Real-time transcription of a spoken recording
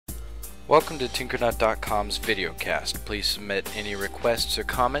Welcome to Tinkernut.com's videocast. Please submit any requests or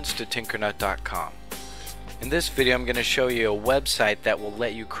comments to Tinkernut.com. In this video I'm going to show you a website that will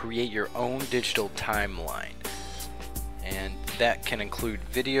let you create your own digital timeline. And that can include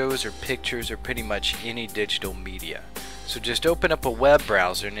videos or pictures or pretty much any digital media. So just open up a web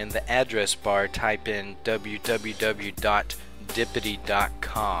browser and in the address bar type in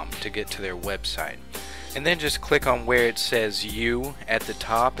www.dippity.com to get to their website. And then just click on where it says You at the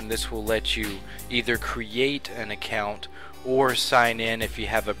top, and this will let you either create an account or sign in if you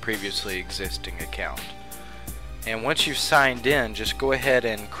have a previously existing account. And once you've signed in, just go ahead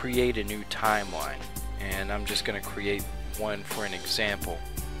and create a new timeline. And I'm just going to create one for an example.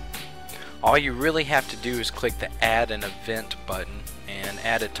 All you really have to do is click the Add an Event button and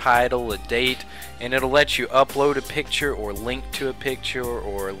add a title, a date, and it'll let you upload a picture or link to a picture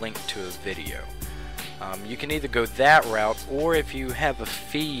or link to a video. You can either go that route, or if you have a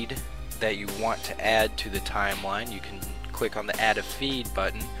feed that you want to add to the timeline, you can click on the Add a Feed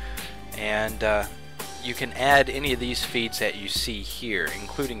button, and you can add any of these feeds that you see here,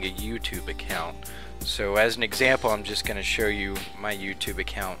 including a YouTube account. So as an example, I'm just going to show you my YouTube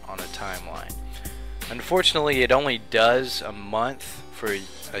account on a timeline. Unfortunately, it only does a month for a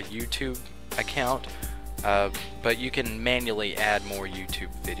YouTube account, but you can manually add more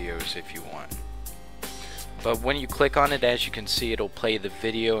YouTube videos if you want. But when you click on it, as you can see, it'll play the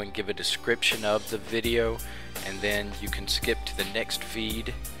video and give a description of the video, and then you can skip to the next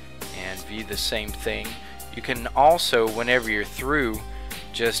feed and view the same thing. You can also, whenever you're through,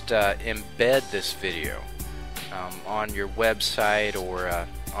 just embed this video on your website or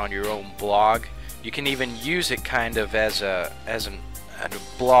on your own blog. You can even use it kind of as a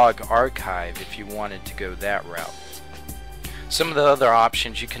blog archive if you wanted to go that route. Some of the other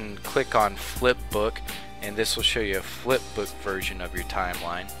options, you can click on Flipbook, and this will show you a Flipbook version of your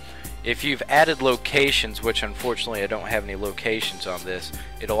timeline. If you've added locations, which unfortunately I don't have any locations on this,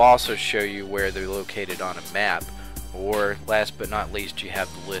 it'll also show you where they're located on a map. Or last but not least, you have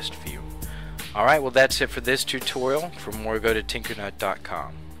the list view. Alright, well that's it for this tutorial. For more, go to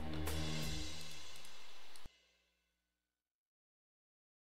Tinkernut.com.